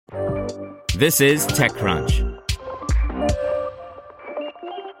This is TechCrunch.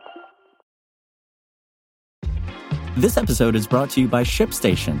 This episode is brought to you by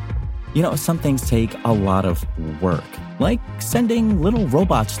ShipStation. You know, some things take a lot of work, like sending little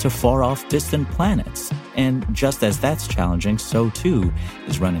robots to far-off distant planets. And just as that's challenging, so too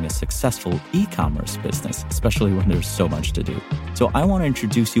is running a successful e-commerce business, especially when there's so much to do. So I want to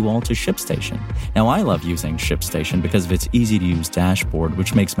introduce you all to ShipStation. Now, I love using ShipStation because of its easy-to-use dashboard,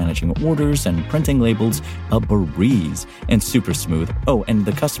 which makes managing orders and printing labels a breeze and super smooth. Oh, and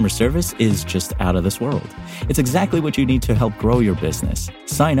the customer service is just out of this world. It's exactly what you need to help grow your business.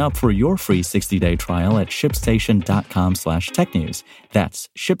 Sign up for your free 60-day trial at shipstation.com/technews. That's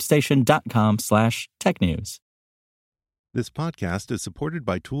shipstation.com/technews. This podcast is supported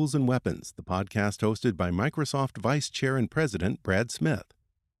by Tools and Weapons, the podcast hosted by Microsoft Vice Chair and President Brad Smith.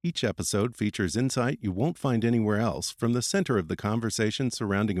 Each episode features insight you won't find anywhere else from the center of the conversation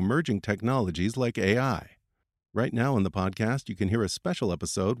surrounding emerging technologies like AI. Right now in the podcast, you can hear a special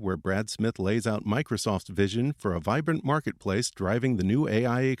episode where Brad Smith lays out Microsoft's vision for a vibrant marketplace driving the new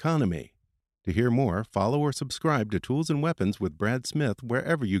AI economy. To hear more, follow or subscribe to Tools and Weapons with Brad Smith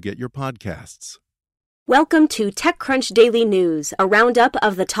wherever you get your podcasts. Welcome to TechCrunch Daily News, a roundup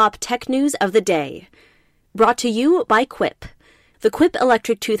of the top tech news of the day. Brought to you by Quip. The Quip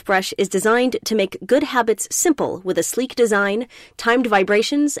electric toothbrush is designed to make good habits simple with a sleek design, timed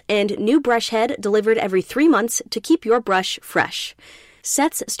vibrations, and new brush head delivered every 3 months to keep your brush fresh.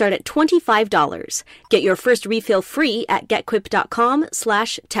 Sets start at $25. Get your first refill free at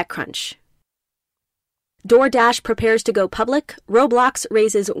getquip.com/techcrunch. DoorDash prepares to go public, Roblox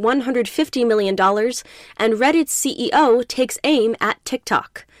raises $150 million, and Reddit's CEO takes aim at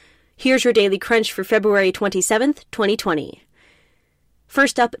TikTok. Here's your Daily Crunch for February 27th, 2020.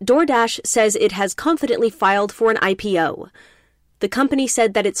 First up, DoorDash says it has confidently filed for an IPO. The company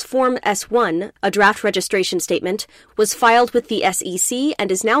said that its Form S-1, a draft registration statement, was filed with the SEC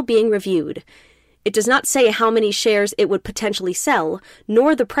and is now being reviewed. It does not say how many shares it would potentially sell,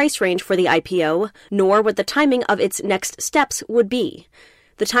 nor the price range for the IPO, nor what the timing of its next steps would be.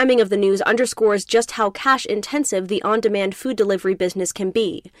 The timing of the news underscores just how cash-intensive the on-demand food delivery business can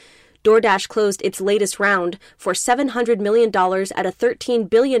be. DoorDash closed its latest round for $700 million at a $13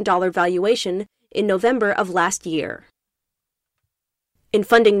 billion valuation in November of last year. In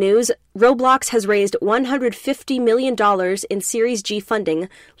funding news, Roblox has raised $150 million in Series G funding,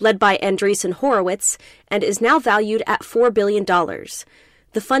 led by Andreessen Horowitz, and is now valued at $4 billion.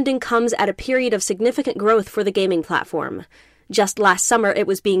 The funding comes at a period of significant growth for the gaming platform. Just last summer, it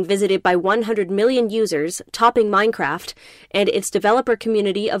was being visited by 100 million users, topping Minecraft, and its developer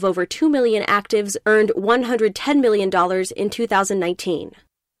community of over 2 million actives earned $110 million in 2019.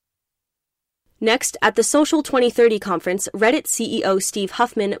 Next, at the Social 2030 conference, Reddit CEO Steve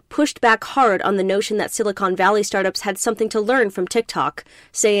Huffman pushed back hard on the notion that Silicon Valley startups had something to learn from TikTok,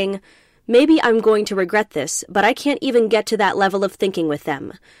 saying, "Maybe I'm going to regret this, but I can't even get to that level of thinking with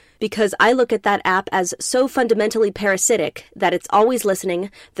them. Because I look at that app as so fundamentally parasitic that it's always listening,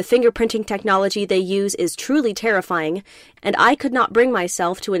 the fingerprinting technology they use is truly terrifying, and I could not bring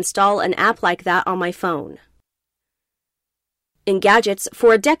myself to install an app like that on my phone." In gadgets,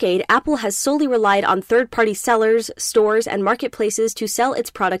 for a decade, Apple has solely relied on third-party sellers, stores, and marketplaces to sell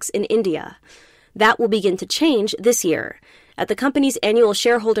its products in India. That will begin to change this year. At the company's annual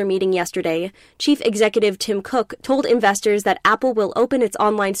shareholder meeting yesterday, Chief Executive Tim Cook told investors that Apple will open its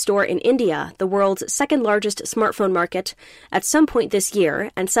online store in India, the world's second-largest smartphone market, at some point this year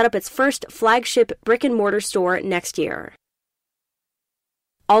and set up its first flagship brick-and-mortar store next year.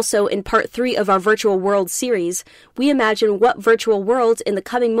 Also, in Part 3 of our Virtual World series, we imagine what virtual worlds in the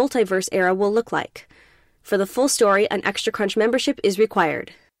coming multiverse era will look like. For the full story, an Extra Crunch membership is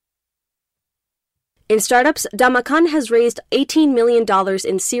required. In startups, Damakan has raised $18 million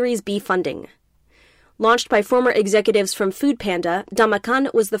in Series B funding. Launched by former executives from Foodpanda,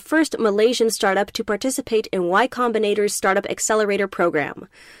 Damakan was the first Malaysian startup to participate in Y Combinator's Startup Accelerator program.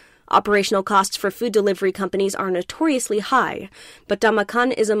 Operational costs for food delivery companies are notoriously high, but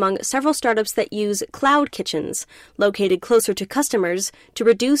Damakan is among several startups that use cloud kitchens, located closer to customers, to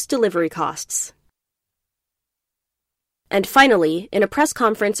reduce delivery costs. And finally, in a press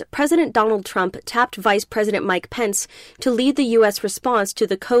conference, President Donald Trump tapped Vice President Mike Pence to lead the U.S. response to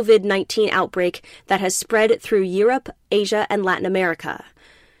the COVID-19 outbreak that has spread through Europe, Asia, and Latin America.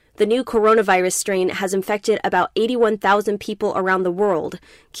 The new coronavirus strain has infected about 81,000 people around the world,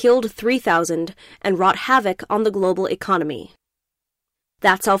 killed 3,000, and wrought havoc on the global economy.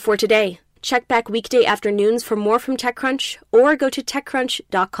 That's all for today. Check back weekday afternoons for more from TechCrunch, or go to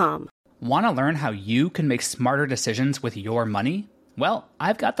TechCrunch.com. Want to learn how you can make smarter decisions with your money? Well,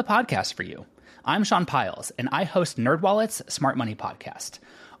 I've got the podcast for you. I'm Sean Piles, and I host NerdWallet's Smart Money Podcast.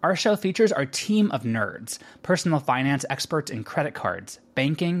 Our show features our team of nerds, personal finance experts in credit cards,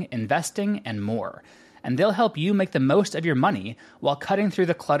 banking, investing, and more. And they'll help you make the most of your money while cutting through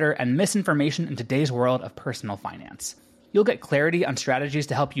the clutter and misinformation in today's world of personal finance. You'll get clarity on strategies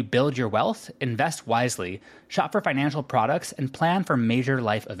to help you build your wealth, invest wisely, shop for financial products, and plan for major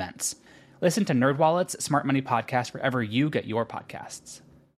life events. Listen to NerdWallet's Smart Money Podcast wherever you get your podcasts.